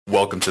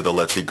Welcome to the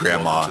Let's Eat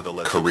Grandma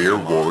Career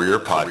Warrior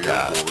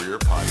Podcast.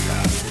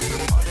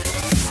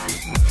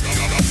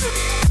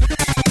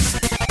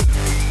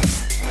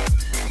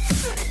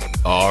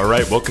 All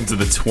right, welcome to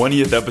the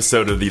 20th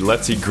episode of the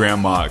Let's Eat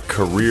Grandma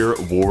Career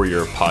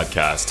Warrior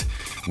Podcast.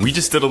 We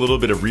just did a little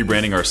bit of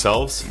rebranding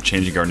ourselves,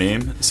 changing our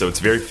name, so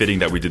it's very fitting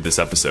that we did this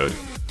episode.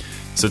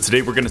 So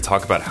today we're going to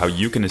talk about how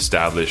you can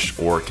establish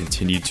or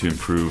continue to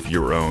improve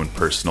your own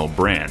personal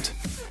brand.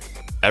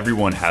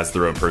 Everyone has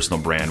their own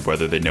personal brand,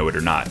 whether they know it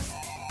or not.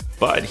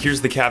 But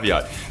here's the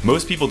caveat.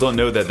 Most people don't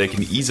know that they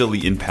can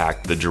easily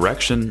impact the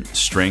direction,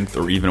 strength,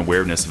 or even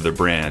awareness of their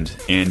brand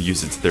and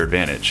use it to their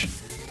advantage.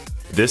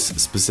 This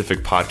specific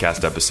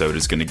podcast episode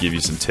is going to give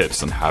you some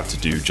tips on how to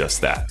do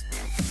just that.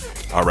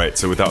 All right,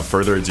 so without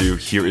further ado,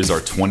 here is our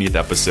 20th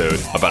episode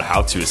about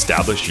how to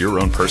establish your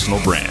own personal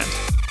brand.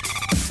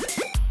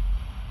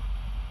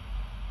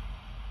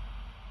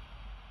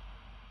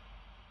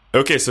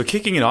 Okay, so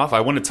kicking it off,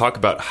 I want to talk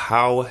about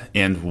how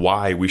and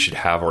why we should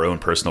have our own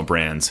personal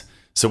brands.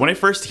 So when I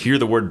first hear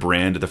the word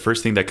brand, the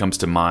first thing that comes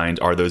to mind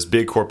are those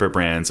big corporate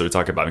brands. So we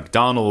talk about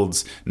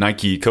McDonald's,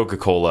 Nike,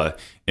 Coca-Cola,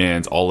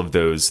 and all of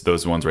those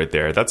ones right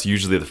there. That's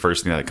usually the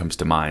first thing that comes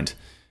to mind.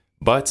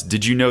 But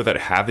did you know that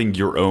having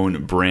your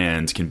own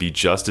brand can be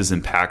just as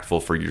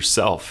impactful for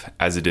yourself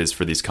as it is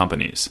for these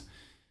companies?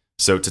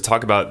 So to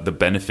talk about the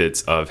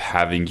benefits of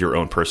having your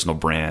own personal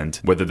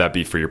brand, whether that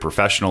be for your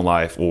professional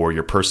life or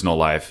your personal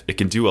life, it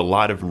can do a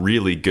lot of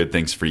really good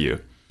things for you.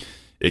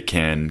 It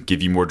can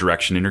give you more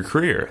direction in your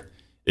career.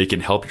 It can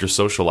help your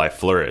social life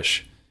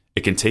flourish.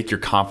 It can take your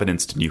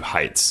confidence to new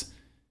heights.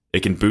 It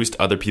can boost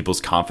other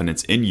people's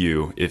confidence in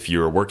you if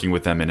you're working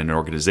with them in an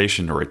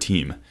organization or a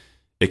team.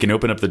 It can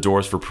open up the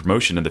doors for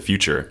promotion in the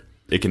future.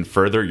 It can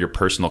further your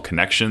personal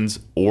connections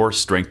or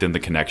strengthen the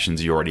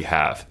connections you already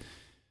have.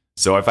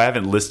 So if I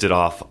haven't listed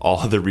off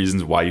all of the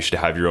reasons why you should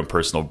have your own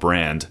personal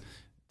brand,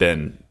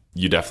 then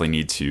you definitely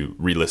need to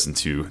re-listen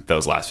to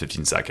those last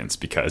 15 seconds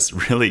because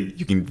really,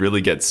 you can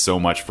really get so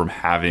much from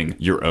having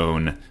your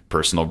own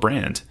personal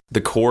brand.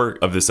 The core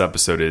of this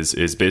episode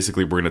is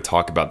basically we're going to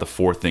talk about the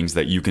 4 things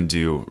that you can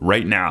do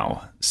right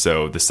now.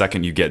 So the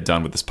second you get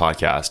done with this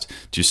podcast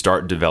to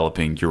start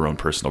developing your own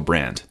personal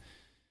brand.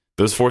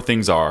 Those 4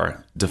 things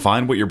are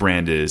define what your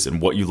brand is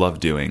and what you love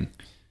doing,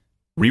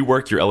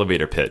 rework your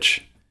elevator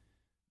pitch,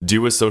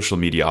 do a social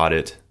media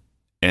audit,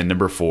 and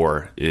number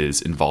 4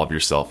 is involve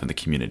yourself in the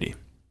community.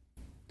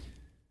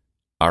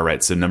 All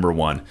right, so number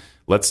 1,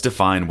 let's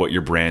define what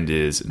your brand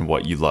is and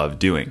what you love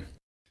doing.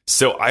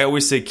 So I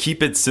always say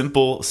keep it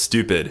simple,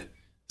 stupid.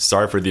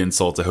 Sorry for the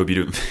insult. I hope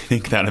you don't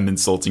think that I'm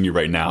insulting you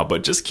right now,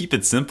 but just keep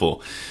it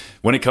simple.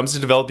 When it comes to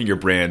developing your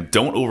brand,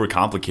 don't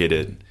overcomplicate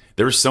it.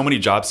 There are so many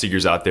job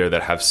seekers out there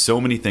that have so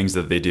many things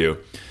that they do.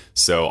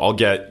 So I'll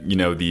get,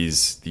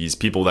 these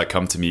people that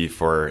come to me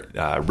for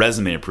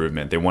resume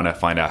improvement. They want to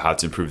find out how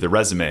to improve their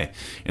resume.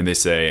 And they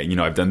say,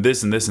 I've done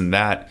this and this and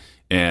that.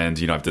 And,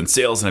 I've done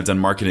sales and I've done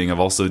marketing.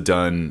 I've also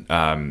done,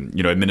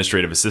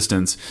 administrative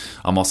assistance.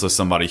 I'm also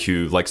somebody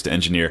who likes to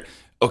engineer.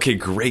 Okay,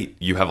 great.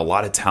 You have a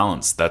lot of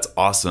talents. That's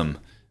awesome.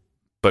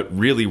 But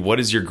really, what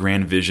is your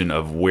grand vision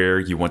of where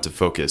you want to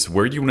focus?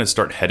 Where do you want to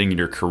start heading in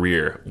your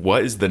career?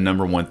 What is the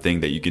number one thing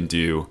that you can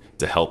do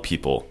to help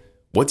people?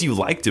 What do you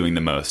like doing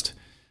the most?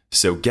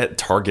 So get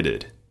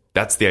targeted.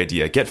 That's the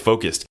idea. Get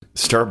focused.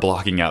 Start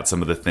blocking out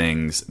some of the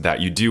things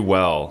that you do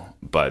well,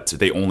 but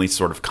they only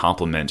sort of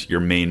complement your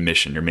main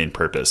mission, your main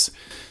purpose.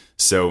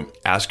 So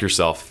ask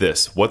yourself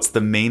this: what's the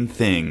main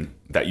thing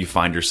that you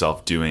find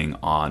yourself doing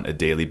on a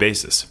daily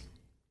basis?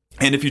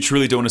 And if you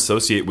truly don't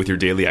associate with your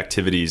daily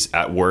activities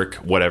at work,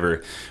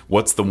 whatever,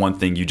 what's the one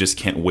thing you just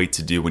can't wait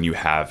to do when you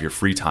have your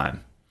free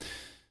time?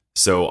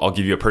 So I'll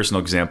give you a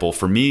personal example.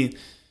 For me,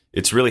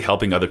 it's really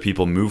helping other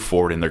people move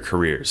forward in their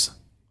careers.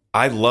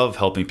 I love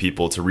helping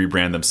people to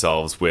rebrand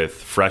themselves with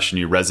fresh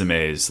new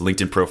resumes,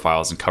 LinkedIn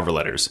profiles, and cover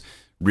letters.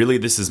 Really,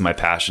 this is my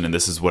passion and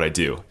this is what I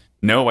do.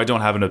 No, I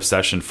don't have an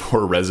obsession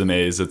for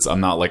resumes.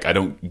 I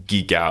don't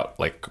geek out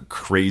like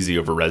crazy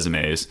over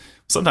resumes.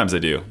 Sometimes I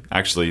do.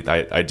 Actually,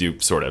 I do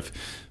sort of.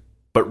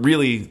 But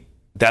really,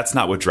 that's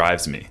not what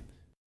drives me.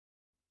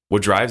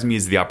 What drives me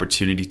is the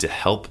opportunity to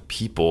help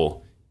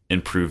people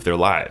improve their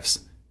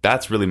lives.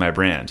 That's really my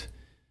brand.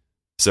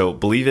 So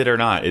believe it or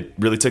not, it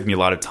really took me a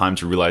lot of time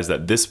to realize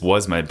that this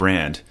was my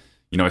brand.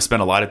 I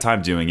spent a lot of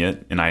time doing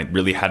it and I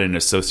really hadn't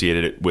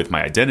associated it with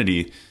my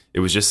identity. It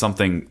was just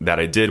something that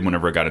I did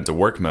whenever I got into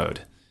work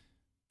mode.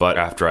 But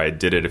after I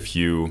did it a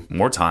few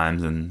more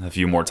times and a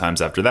few more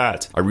times after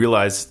that, I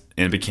realized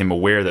and became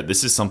aware that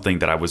this is something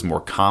that I was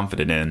more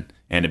confident in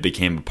and it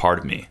became a part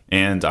of me.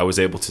 And I was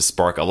able to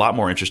spark a lot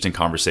more interesting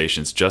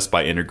conversations just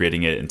by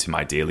integrating it into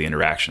my daily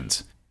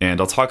interactions. And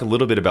I'll talk a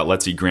little bit about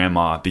Let's Eat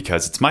Grandma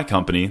because it's my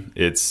company.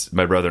 It's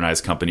my brother and I's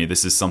company.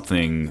 This is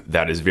something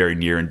that is very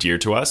near and dear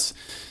to us.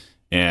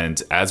 And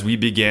as we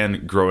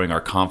began growing our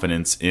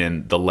confidence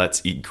in the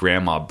Let's Eat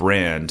Grandma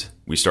brand,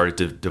 we started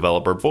to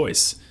develop our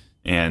voice.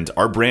 And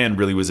our brand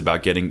really was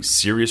about getting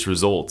serious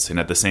results and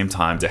at the same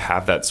time to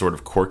have that sort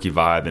of quirky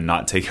vibe and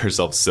not take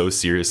ourselves so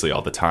seriously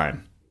all the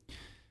time.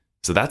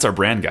 So that's our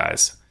brand,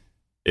 guys.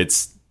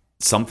 It's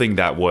something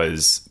that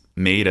was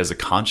made as a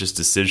conscious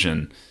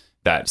decision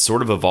that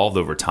sort of evolved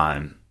over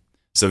time.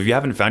 So if you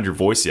haven't found your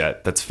voice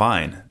yet, that's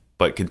fine,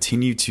 but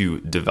continue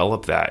to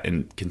develop that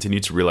and continue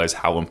to realize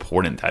how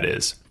important that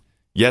is.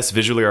 Yes,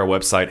 visually our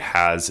website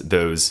has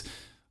those,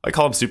 I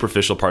call them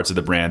superficial parts of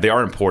the brand. They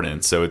are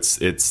important. So it's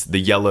the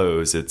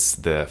yellows, it's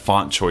the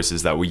font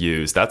choices that we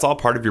use. That's all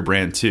part of your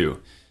brand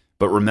too.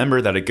 But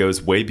remember that it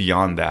goes way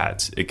beyond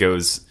that. It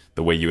goes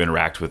the way you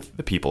interact with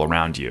the people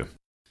around you.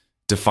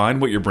 Define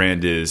what your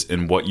brand is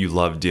and what you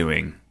love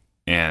doing.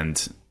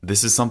 And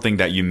this is something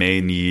that you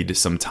may need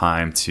some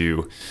time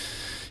to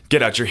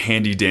get out your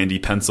handy dandy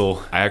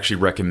pencil. I actually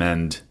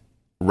recommend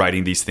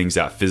writing these things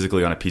out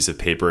physically on a piece of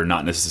paper,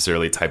 not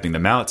necessarily typing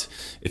them out.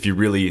 If you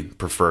really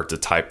prefer to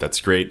type,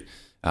 that's great.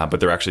 But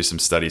there are actually some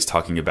studies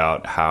talking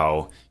about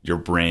how your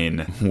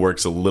brain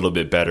works a little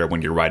bit better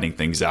when you're writing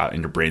things out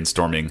and you're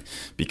brainstorming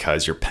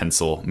because your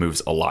pencil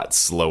moves a lot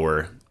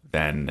slower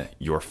than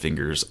your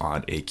fingers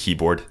on a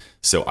keyboard.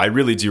 So I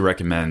really do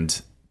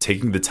recommend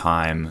taking the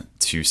time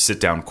to sit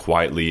down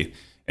quietly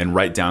and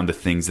write down the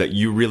things that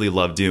you really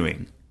love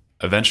doing.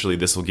 Eventually,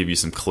 this will give you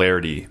some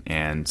clarity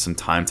and some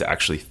time to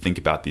actually think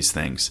about these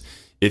things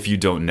if you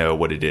don't know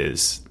what it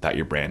is that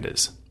your brand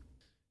is.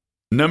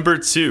 Number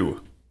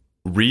 2,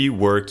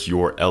 rework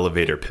your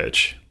elevator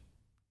pitch.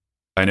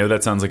 I know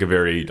that sounds like a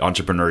very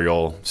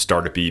entrepreneurial,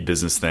 startup-y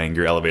business thing,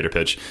 your elevator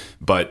pitch,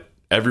 but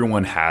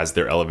everyone has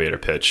their elevator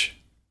pitch.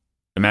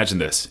 Imagine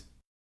this.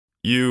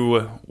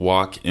 You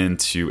walk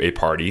into a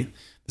party.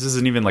 This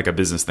isn't even like a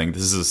business thing.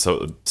 This is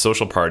a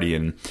social party,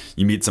 and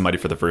you meet somebody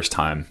for the first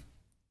time.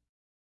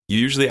 You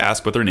usually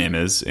ask what their name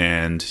is,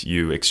 and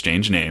you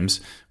exchange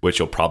names, which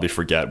you'll probably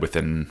forget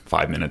within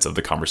 5 minutes of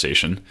the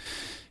conversation.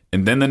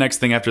 And then the next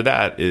thing after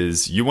that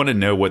is you want to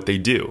know what they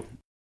do.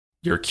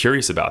 You're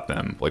curious about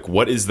them. Like,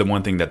 what is the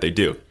one thing that they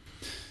do?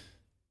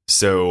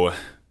 So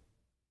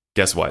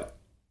guess what?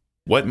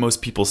 What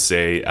most people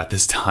say at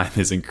this time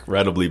is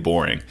incredibly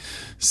boring.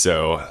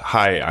 So,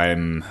 hi,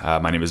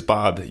 my name is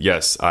Bob.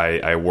 Yes,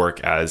 I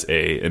work as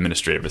a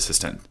administrative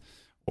assistant.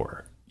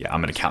 Or, yeah,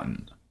 I'm an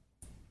accountant.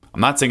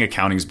 I'm not saying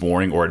accounting's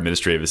boring or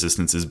administrative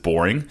assistance is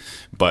boring,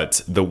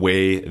 but the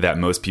way that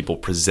most people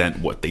present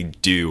what they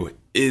do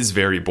is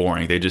very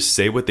boring. They just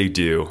say what they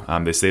do.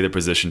 They say their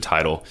position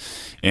title,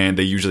 and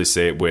they usually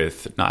say it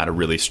with not a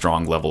really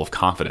strong level of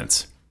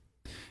confidence.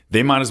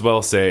 They might as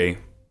well say,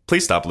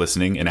 please stop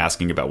listening and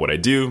asking about what I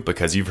do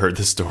because you've heard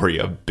the story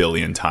a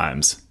billion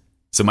times.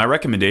 So my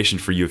recommendation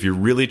for you, if you're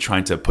really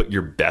trying to put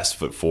your best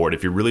foot forward,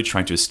 if you're really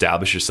trying to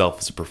establish yourself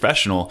as a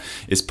professional,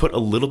 is put a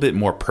little bit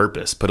more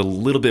purpose, put a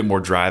little bit more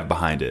drive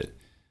behind it.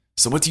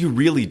 So what do you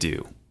really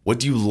do? What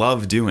do you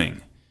love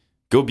doing?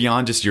 Go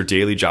beyond just your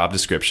daily job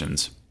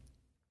descriptions.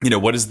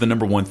 What is the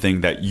number one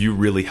thing that you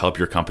really help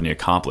your company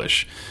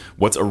accomplish?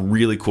 What's a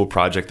really cool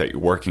project that you're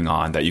working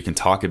on that you can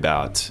talk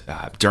about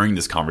during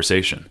this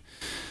conversation?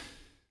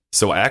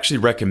 So I actually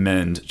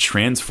recommend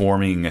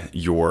transforming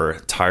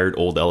your tired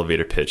old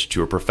elevator pitch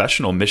to a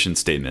professional mission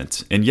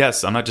statement. And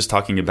yes, I'm not just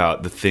talking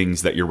about the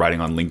things that you're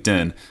writing on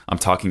LinkedIn. I'm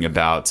talking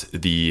about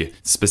the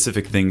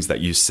specific things that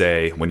you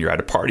say when you're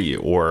at a party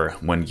or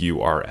when you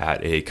are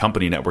at a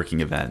company networking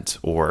event,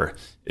 or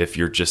if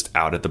you're just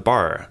out at the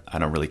bar. I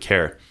don't really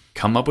care.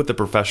 Come up with a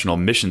professional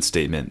mission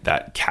statement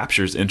that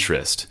captures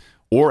interest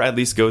or at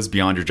least goes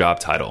beyond your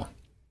job title.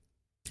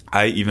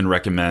 I even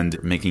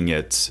recommend making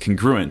it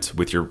congruent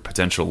with your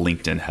potential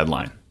LinkedIn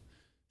headline.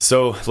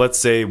 So let's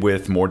say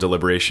with more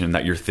deliberation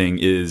that your thing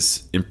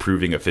is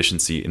improving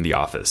efficiency in the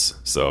office.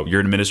 So you're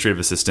an administrative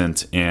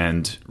assistant,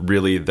 and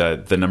really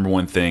the number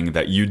one thing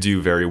that you do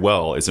very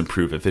well is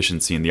improve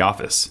efficiency in the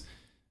office.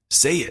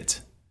 Say it.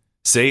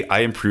 Say, I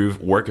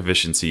improve work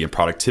efficiency and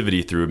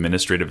productivity through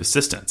administrative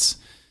assistance.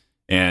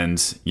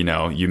 And,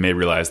 you may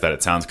realize that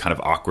it sounds kind of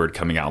awkward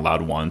coming out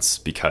loud once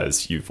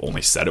because you've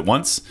only said it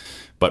once.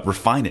 But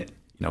refine it,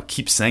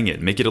 keep saying it,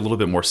 make it a little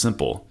bit more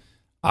simple.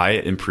 I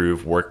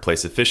improve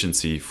workplace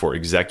efficiency for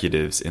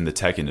executives in the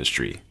tech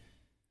industry.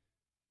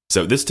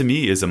 So this to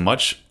me is a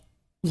much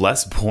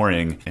less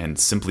boring and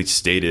simply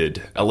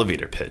stated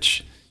elevator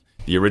pitch.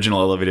 The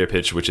original elevator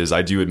pitch, which is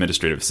I do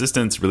administrative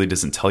assistance, really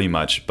doesn't tell you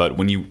much. But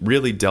when you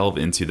really delve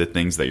into the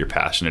things that you're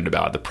passionate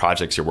about, the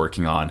projects you're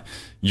working on,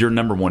 your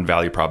number one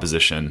value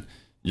proposition,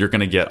 you're going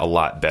to get a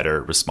lot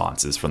better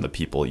responses from the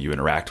people you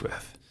interact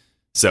with.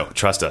 So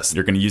trust us,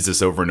 you're going to use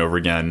this over and over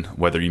again,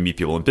 whether you meet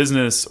people in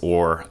business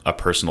or a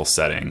personal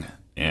setting.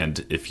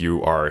 And if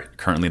you are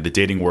currently in the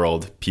dating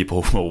world,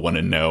 people will want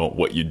to know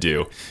what you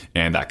do,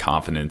 and that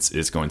confidence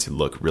is going to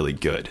look really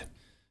good.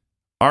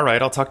 All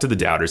right, I'll talk to the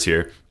doubters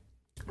here.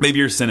 Maybe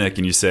you're a cynic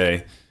and you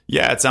say,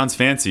 yeah, it sounds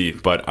fancy,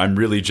 but I'm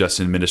really just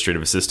an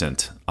administrative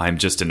assistant. I'm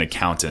just an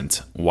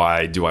accountant.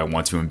 Why do I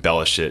want to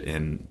embellish it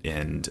and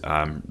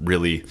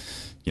really,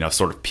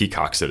 sort of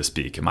peacock, so to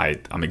speak?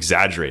 I'm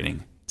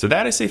exaggerating. So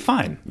that I say,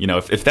 fine.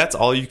 If that's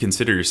all you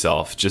consider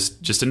yourself,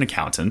 just an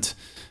accountant,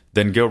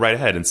 then go right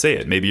ahead and say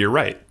it. Maybe you're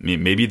right.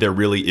 Maybe there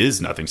really is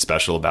nothing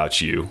special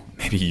about you.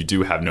 Maybe you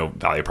do have no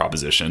value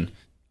proposition.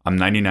 I'm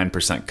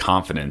 99%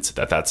 confident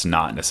that that's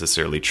not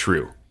necessarily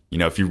true.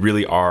 If you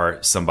really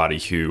are somebody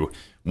who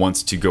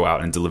wants to go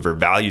out and deliver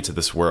value to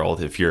this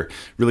world, if you're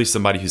really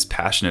somebody who's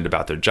passionate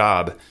about their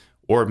job,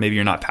 or maybe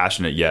you're not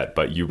passionate yet,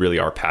 but you really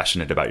are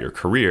passionate about your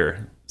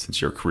career,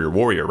 since you're a career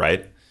warrior,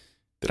 right?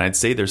 Then I'd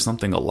say there's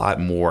something a lot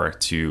more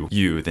to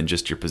you than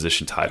just your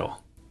position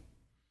title.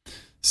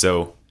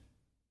 So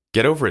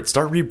get over it.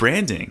 Start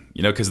rebranding,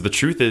 because the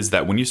truth is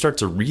that when you start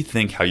to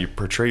rethink how you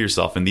portray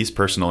yourself in these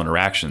personal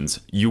interactions,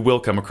 you will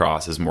come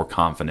across as more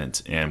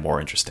confident and more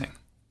interesting.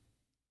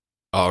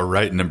 All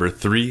right, number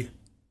 3,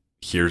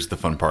 here's the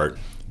fun part.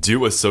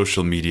 Do a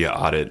social media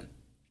audit.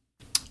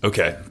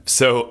 Okay,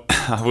 so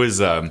I was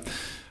on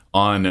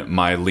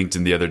my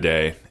LinkedIn the other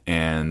day,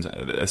 and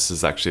this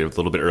is actually a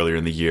little bit earlier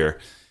in the year,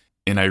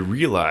 and I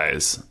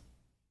realized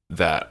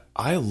that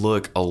I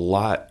look a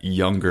lot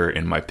younger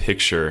in my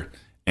picture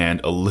and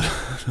a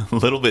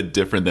little bit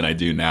different than I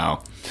do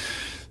now.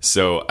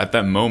 So at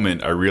that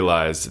moment, I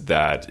realized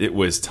that it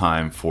was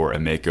time for a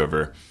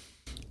makeover.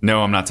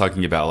 No, I'm not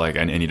talking about like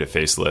I need a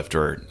facelift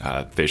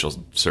or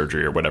facial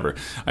surgery or whatever.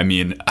 I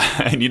mean,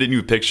 I need a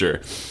new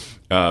picture.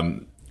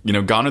 Gone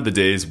are the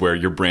days where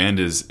your brand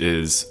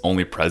is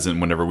only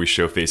present whenever we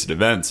show face at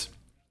events.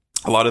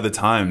 A lot of the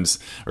times,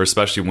 or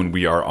especially when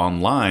we are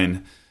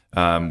online,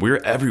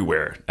 we're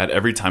everywhere at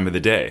every time of the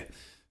day.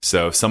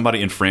 So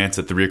somebody in France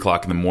at 3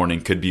 o'clock in the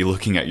morning could be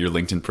looking at your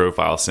LinkedIn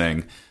profile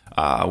saying,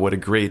 what a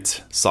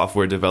great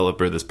software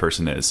developer this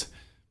person is.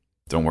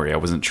 Don't worry, I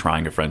wasn't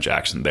trying a French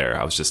accent there.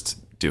 I was just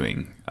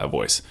doing a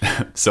voice.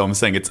 So I'm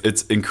saying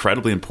it's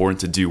incredibly important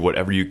to do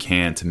whatever you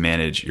can to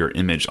manage your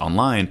image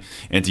online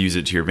and to use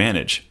it to your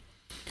advantage.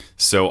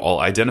 So I'll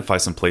identify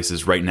some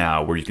places right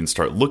now where you can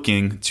start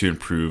looking to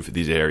improve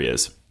these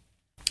areas.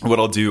 What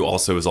I'll do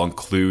also is I'll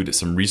include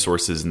some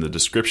resources in the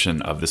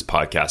description of this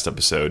podcast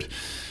episode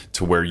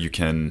to where you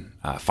can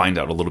find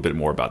out a little bit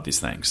more about these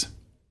things.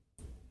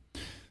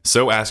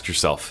 So ask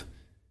yourself,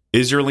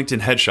 is your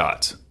LinkedIn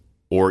headshot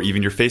or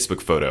even your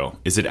Facebook photo,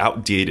 is it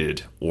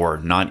outdated or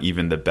not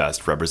even the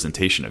best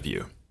representation of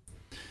you?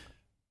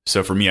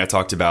 So for me, I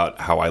talked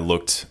about how I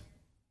looked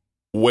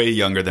way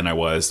younger than I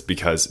was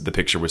because the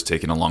picture was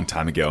taken a long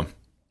time ago.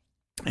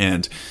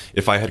 And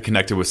if I had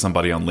connected with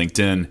somebody on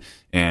LinkedIn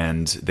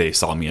and they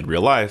saw me in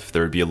real life,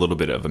 there would be a little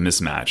bit of a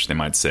mismatch. They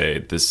might say,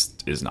 this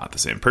is not the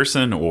same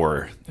person,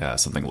 or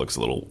something looks a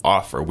little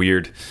off or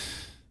weird.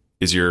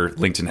 Is your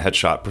LinkedIn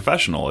headshot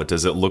professional?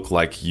 Does it look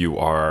like you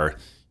are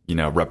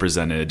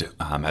represented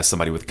as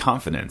somebody with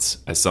confidence,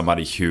 as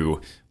somebody who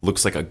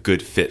looks like a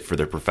good fit for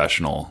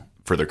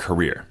their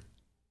career?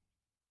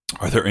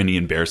 Are there any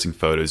embarrassing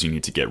photos you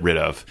need to get rid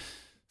of?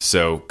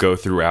 So go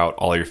throughout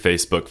all your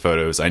Facebook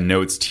photos. I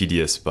know it's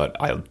tedious, but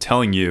I'm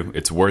telling you,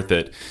 it's worth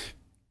it.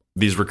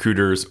 These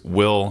recruiters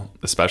will,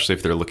 especially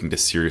if they're looking to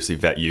seriously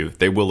vet you,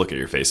 they will look at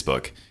your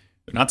Facebook.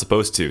 They're not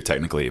supposed to,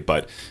 technically,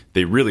 but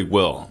they really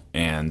will,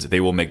 and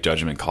they will make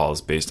judgment calls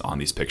based on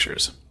these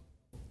pictures.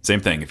 Same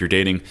thing, if you're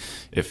dating,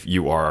 if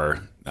you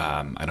are,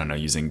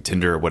 using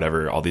Tinder or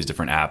whatever, all these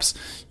different apps,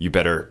 you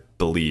better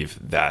believe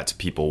that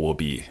people will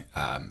be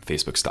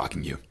Facebook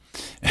stalking you.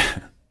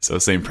 So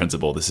same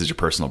principle, this is your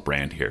personal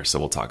brand here, so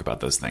we'll talk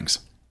about those things.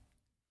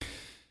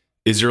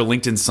 Is your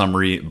LinkedIn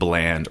summary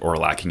bland or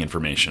lacking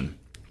information?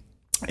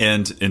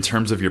 And in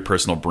terms of your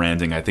personal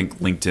branding, I think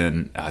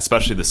LinkedIn,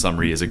 especially the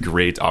summary, is a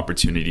great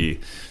opportunity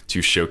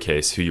to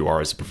showcase who you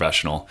are as a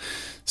professional.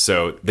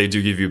 So they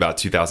do give you about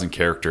 2,000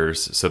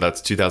 characters. So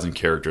that's 2,000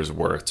 characters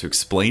worth to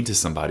explain to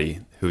somebody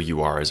who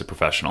you are as a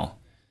professional.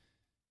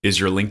 Is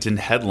your LinkedIn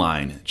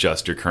headline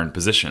just your current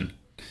position?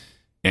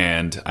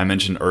 And I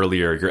mentioned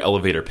earlier your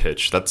elevator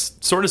pitch. That's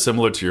sort of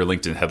similar to your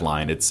LinkedIn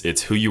headline.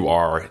 It's who you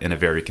are in a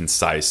very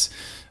concise,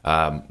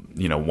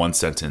 one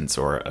sentence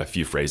or a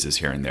few phrases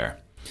here and there.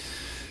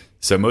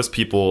 So most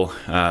people,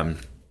 I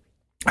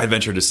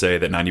venture to say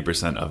that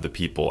 90% of the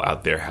people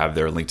out there have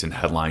their LinkedIn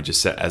headline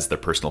just set as their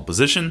personal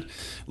position.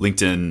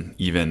 LinkedIn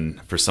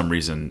even, for some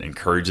reason,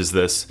 encourages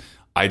this.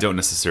 I don't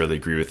necessarily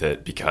agree with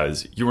it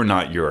because you are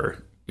not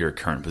your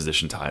current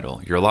position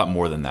title. You're a lot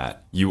more than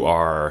that. You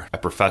are a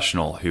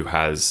professional who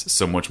has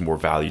so much more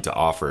value to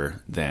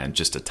offer than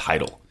just a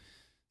title.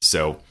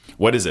 So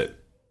what is it?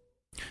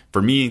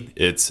 For me,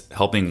 it's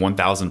helping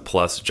 1,000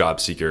 plus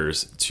job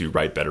seekers to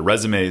write better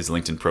resumes,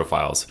 LinkedIn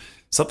profiles,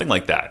 something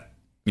like that.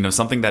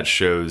 Something that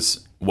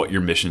shows what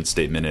your mission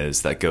statement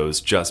is that goes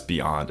just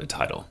beyond a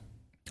title.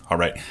 All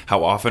right.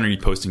 How often are you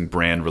posting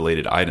brand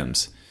related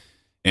items?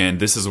 And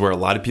this is where a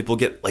lot of people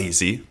get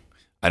lazy.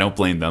 I don't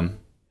blame them.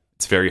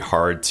 It's very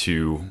hard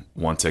to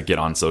want to get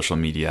on social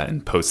media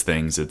and post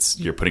things.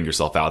 You're putting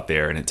yourself out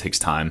there and it takes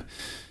time.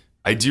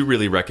 I do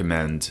really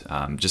recommend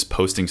just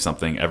posting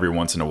something every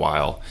once in a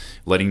while,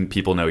 letting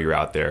people know you're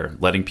out there,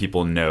 letting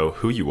people know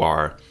who you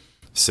are.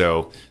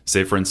 So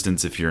say, for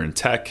instance, if you're in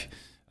tech,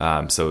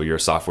 so you're a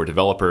software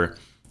developer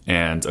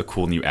and a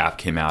cool new app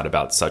came out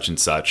about such and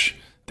such,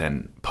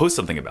 then post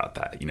something about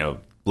that.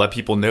 Let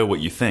people know what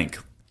you think.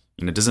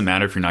 It doesn't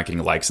matter if you're not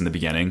getting likes in the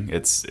beginning.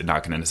 It's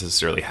not going to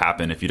necessarily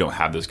happen if you don't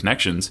have those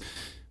connections,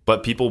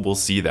 but people will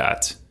see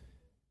that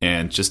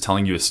and just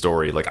telling you a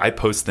story. Like, I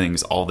post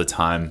things all the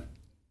time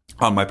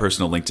on my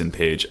personal LinkedIn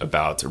page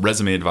about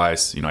resume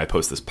advice. I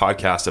post these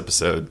podcast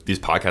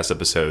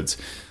episodes,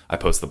 I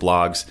post the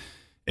blogs,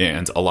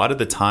 and a lot of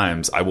the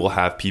times I will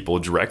have people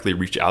directly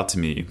reach out to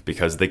me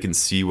because they can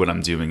see what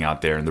I'm doing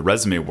out there in the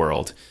resume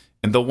world,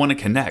 and they'll want to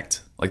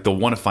connect. Like, they'll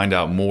want to find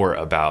out more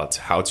about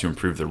how to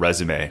improve the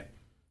resume.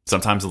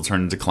 Sometimes they'll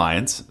turn into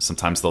clients,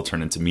 sometimes they'll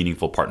turn into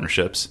meaningful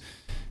partnerships.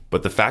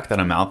 But the fact that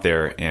I'm out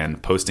there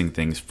and posting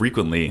things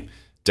frequently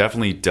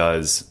definitely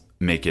does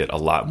make it a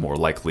lot more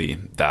likely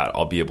that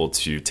I'll be able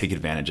to take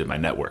advantage of my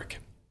network.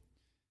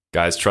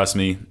 Guys, trust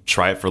me,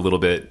 try it for a little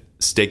bit,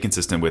 stay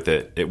consistent with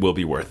it. It will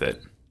be worth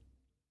it.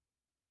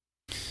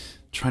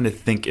 Trying to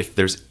think if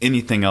there's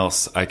anything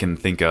else I can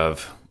think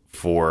of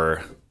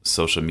for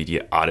social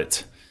media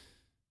audit.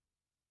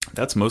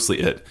 That's mostly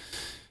it.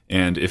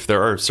 And if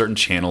there are certain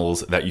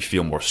channels that you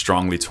feel more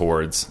strongly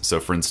towards, so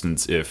for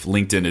instance, if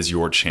LinkedIn is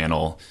your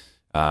channel,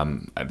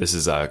 this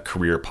is a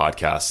career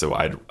podcast, so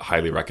I'd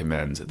highly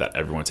recommend that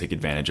everyone take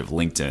advantage of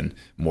LinkedIn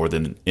more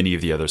than any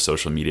of the other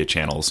social media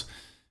channels.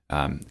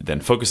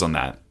 Then focus on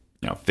that.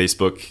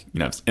 Facebook,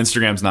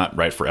 Instagram's not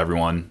right for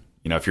everyone.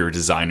 If you're a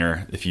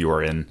designer, if you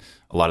are in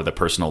a lot of the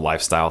personal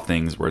lifestyle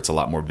things where it's a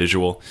lot more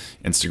visual,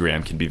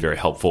 Instagram can be very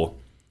helpful.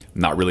 I'm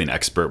not really an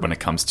expert when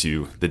it comes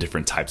to the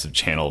different types of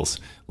channels.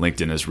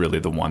 LinkedIn is really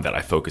the one that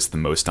I focus the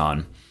most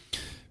on.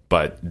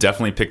 But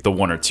definitely pick the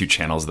 1 or 2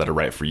 channels that are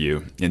right for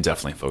you and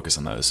definitely focus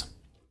on those.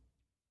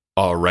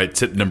 All right,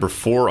 tip number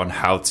 4 on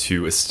how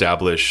to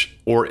establish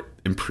or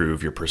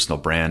improve your personal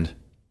brand.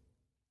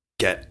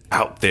 Get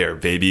out there,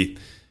 baby.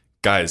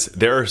 Guys,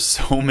 there are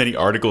so many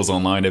articles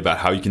online about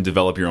how you can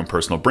develop your own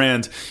personal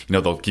brand.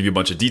 They'll give you a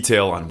bunch of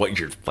detail on what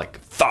your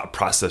thought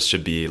process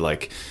should be,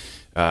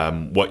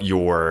 what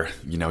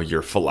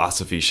your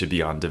philosophy should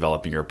be on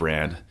developing your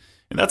brand.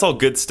 And that's all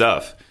good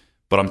stuff.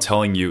 But I'm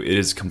telling you, it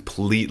is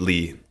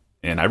completely,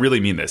 and I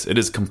really mean this, it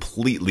is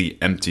completely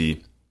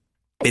empty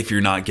if you're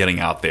not getting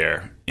out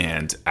there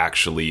and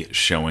actually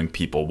showing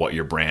people what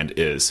your brand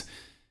is.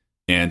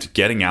 And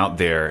getting out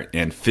there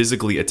and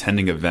physically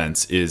attending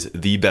events is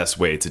the best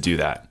way to do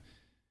that.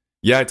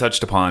 Yeah, I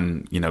touched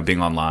upon,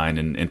 being online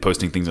and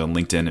posting things on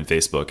LinkedIn and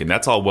Facebook, and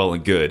that's all well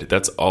and good.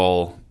 That's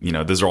all,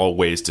 those are all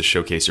ways to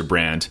showcase your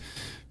brand,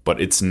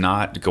 but it's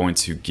not going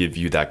to give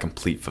you that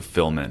complete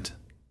fulfillment. I'm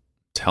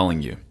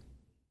telling you.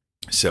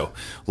 So,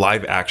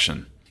 live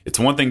action. It's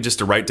one thing just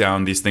to write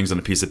down these things on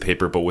a piece of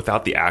paper, but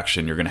without the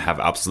action, you're going to have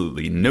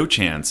absolutely no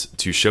chance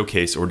to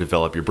showcase or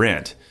develop your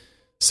brand.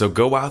 So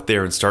go out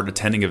there and start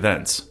attending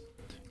events.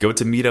 Go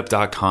to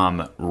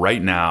meetup.com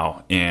right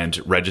now and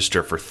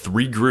register for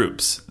 3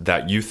 groups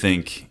that you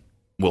think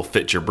will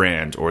fit your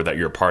brand or that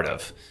you're a part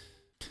of.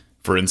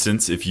 For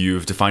instance, if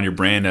you've defined your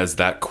brand as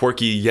that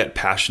quirky yet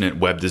passionate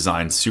web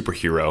design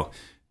superhero,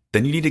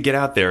 then you need to get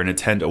out there and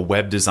attend a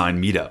web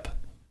design meetup.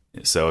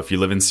 So if you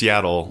live in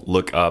Seattle,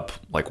 look up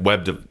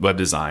web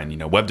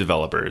design, web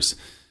developers.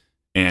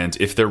 And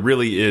if there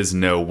really is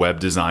no web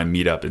design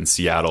meetup in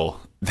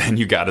Seattle, then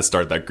you got to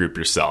start that group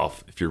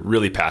yourself if you're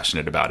really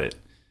passionate about it.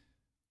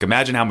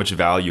 Imagine how much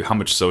value, how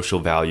much social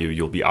value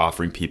you'll be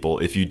offering people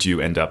if you do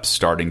end up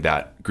starting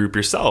that group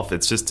yourself.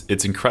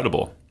 It's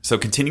incredible. So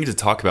continue to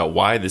talk about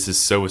why this is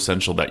so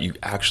essential that you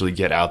actually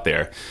get out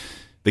there.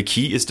 The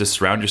key is to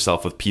surround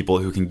yourself with people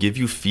who can give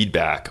you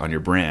feedback on your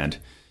brand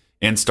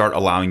and start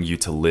allowing you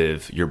to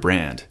live your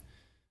brand.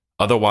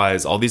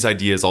 Otherwise, all these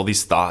ideas, all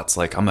these thoughts,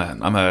 I'm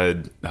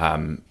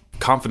a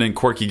confident,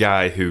 quirky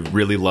guy who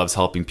really loves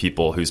helping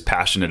people, who's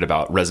passionate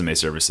about resume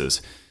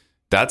services.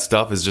 That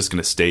stuff is just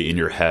going to stay in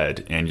your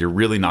head, and you're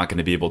really not going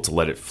to be able to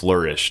let it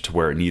flourish to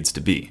where it needs to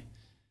be.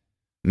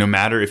 No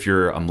matter if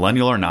you're a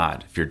millennial or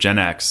not, if you're Gen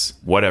X,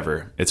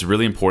 whatever, it's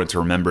really important to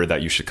remember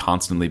that you should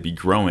constantly be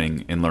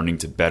growing and learning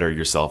to better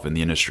yourself in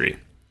the industry.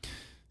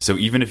 So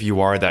even if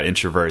you are that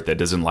introvert that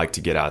doesn't like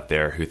to get out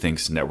there, who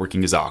thinks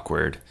networking is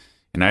awkward,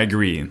 and I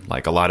agree,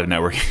 a lot of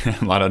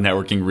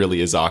networking really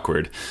is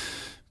awkward,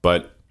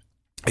 but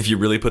if you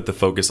really put the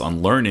focus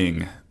on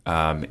learning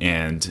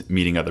and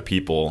meeting other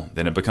people,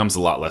 then it becomes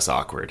a lot less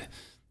awkward.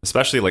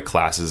 Especially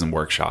classes and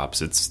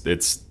workshops.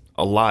 It's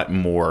a lot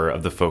more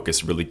of the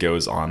focus really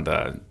goes on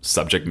the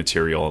subject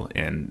material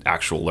and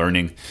actual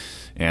learning,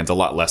 and a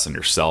lot less on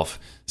yourself.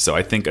 So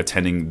I think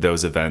attending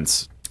those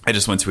events, I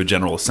just went to a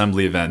General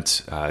Assembly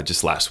event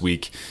just last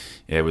week.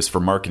 It was for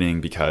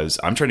marketing because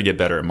I'm trying to get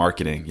better at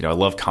marketing. I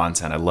love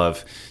content. I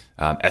love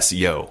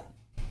SEO.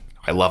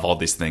 I love all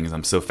these things.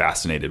 I'm so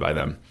fascinated by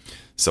them.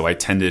 So I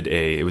attended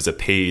it was a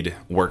paid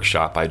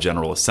workshop by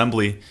General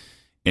Assembly,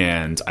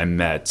 and I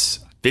met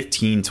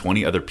 15,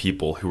 20 other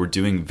people who were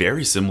doing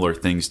very similar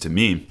things to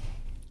me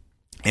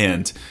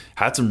and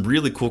had some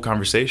really cool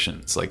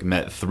conversations.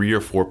 Met 3 or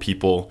 4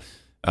 people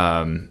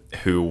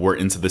who were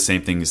into the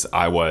same things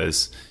I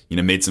was,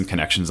 made some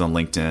connections on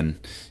LinkedIn,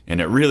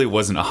 and it really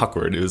wasn't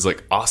awkward. It was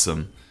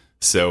awesome.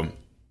 So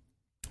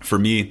for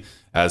me,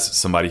 as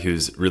somebody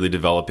who's really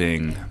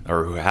developing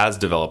or who has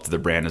developed the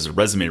brand as a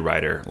resume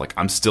writer,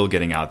 I'm still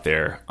getting out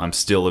there. I'm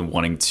still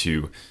wanting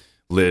to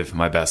live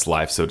my best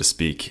life, so to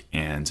speak,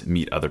 and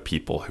meet other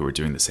people who are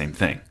doing the same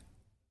thing.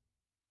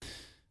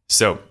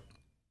 So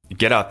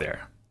get out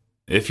there.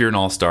 If you're an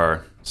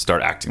all-star,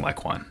 start acting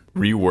like one.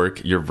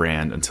 Rework your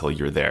brand until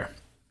you're there.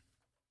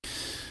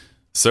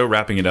 So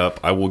wrapping it up,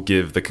 I will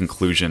give the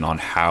conclusion on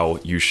how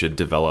you should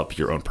develop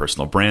your own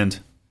personal brand.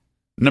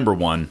 Number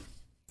one,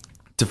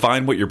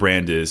 define what your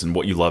brand is and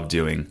what you love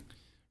doing.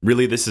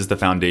 Really, this is the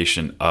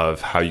foundation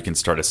of how you can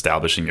start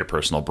establishing your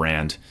personal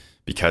brand.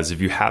 Because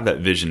if you have that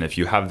vision, if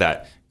you have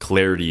that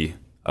clarity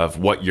of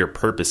what your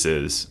purpose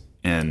is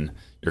in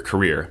your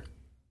career,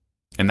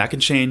 and that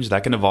can change,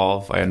 that can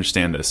evolve, I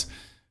understand this.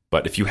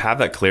 But if you have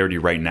that clarity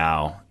right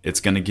now, it's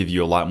going to give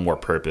you a lot more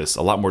purpose,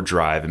 a lot more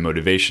drive and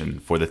motivation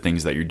for the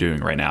things that you're doing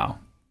right now,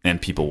 and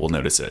people will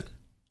notice it.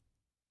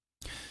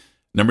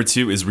 Number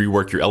two is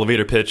rework your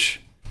elevator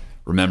pitch,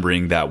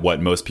 remembering that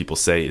what most people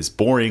say is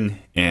boring,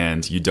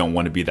 and you don't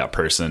want to be that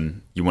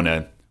person. You want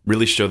to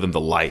really show them the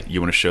light. You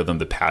want to show them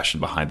the passion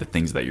behind the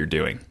things that you're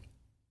doing.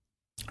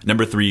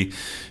 Number three,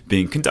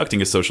 being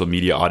conducting a social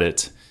media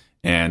audit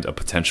and a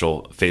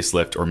potential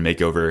facelift or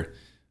makeover.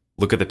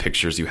 Look at the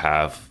pictures you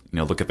have,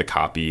 look at the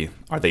copy.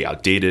 Are they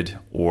outdated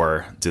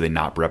or do they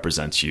not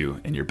represent you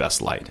in your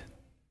best light?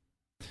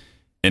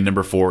 And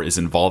number four is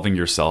involving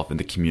yourself in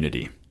the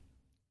community.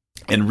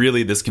 And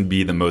really, this can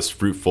be the most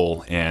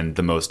fruitful and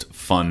the most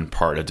fun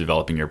part of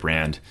developing your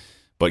brand,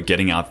 but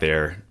getting out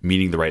there,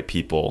 meeting the right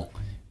people,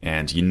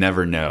 and you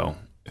never know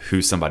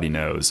who somebody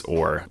knows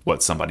or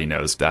what somebody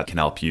knows that can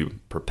help you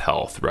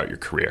propel throughout your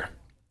career.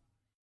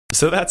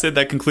 So that's it.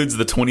 That concludes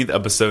the 20th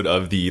episode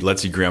of the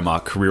Let's Eat Grandma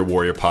Career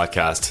Warrior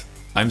podcast.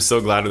 I'm so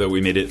glad that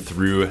we made it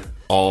through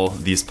all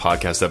these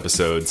podcast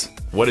episodes.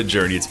 What a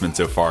journey it's been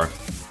so far.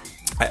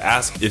 I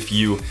ask if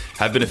you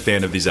have been a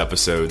fan of these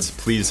episodes,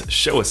 please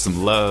show us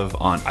some love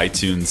on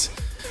iTunes.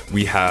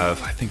 We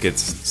have,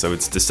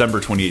 it's December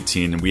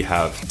 2018, and we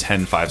have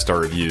 10 5-star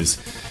reviews.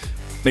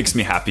 Makes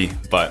me happy,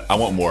 but I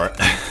want more.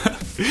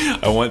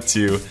 I want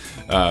to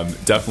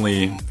there's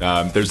definitely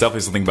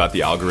something about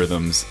the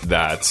algorithms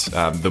that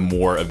the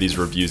more of these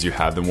reviews you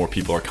have, the more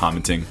people are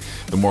commenting,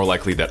 the more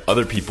likely that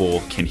other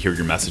people can hear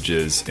your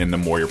messages, and the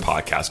more your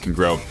podcast can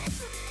grow.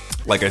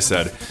 Like I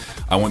said,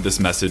 I want this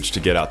message to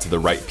get out to the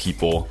right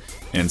people.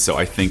 And so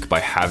I think by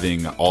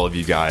having all of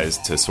you guys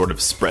to sort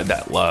of spread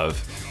that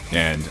love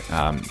and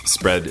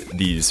spread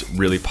these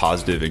really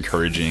positive,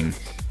 encouraging,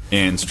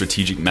 and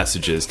strategic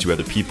messages to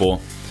other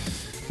people,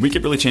 we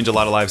could really change a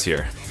lot of lives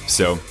here.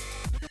 So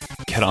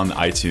get on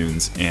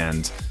iTunes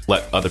and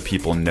let other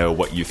people know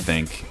what you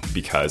think,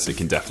 because it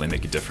can definitely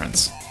make a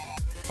difference.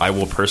 I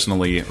will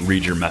personally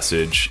read your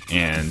message,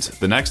 and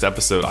the next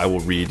episode I will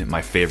read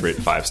my favorite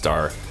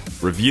 5-star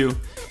review.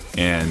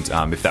 And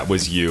if that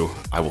was you,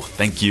 I will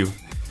thank you,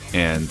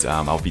 and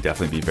I'll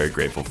definitely be very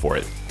grateful for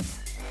it.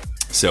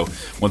 So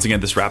once again,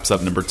 this wraps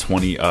up number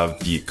 20 of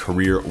the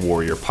Career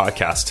Warrior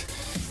podcast.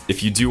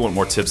 If you do want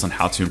more tips on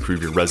how to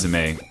improve your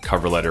resume,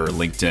 cover letter, or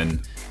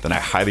LinkedIn, then I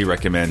highly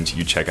recommend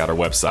you check out our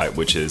website,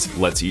 which is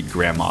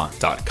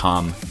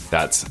letseatgrandma.com.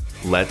 That's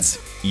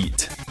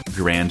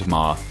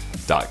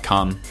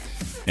letseatgrandma.com.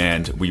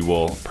 And we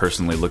will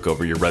personally look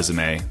over your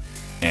resume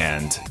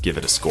and give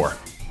it a score.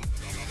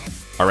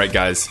 All right,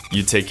 guys,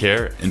 you take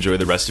care. Enjoy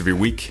the rest of your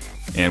week.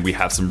 And we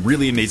have some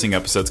really amazing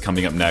episodes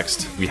coming up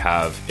next. We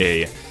have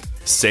a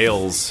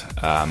sales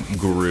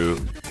guru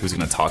who's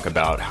going to talk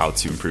about how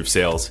to improve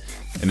sales.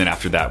 And then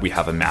after that, we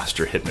have a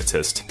master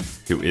hypnotist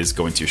who is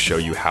going to show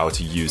you how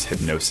to use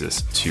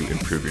hypnosis to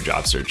improve your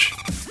job search.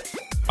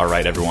 All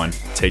right, everyone,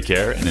 take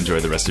care and enjoy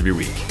the rest of your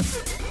week.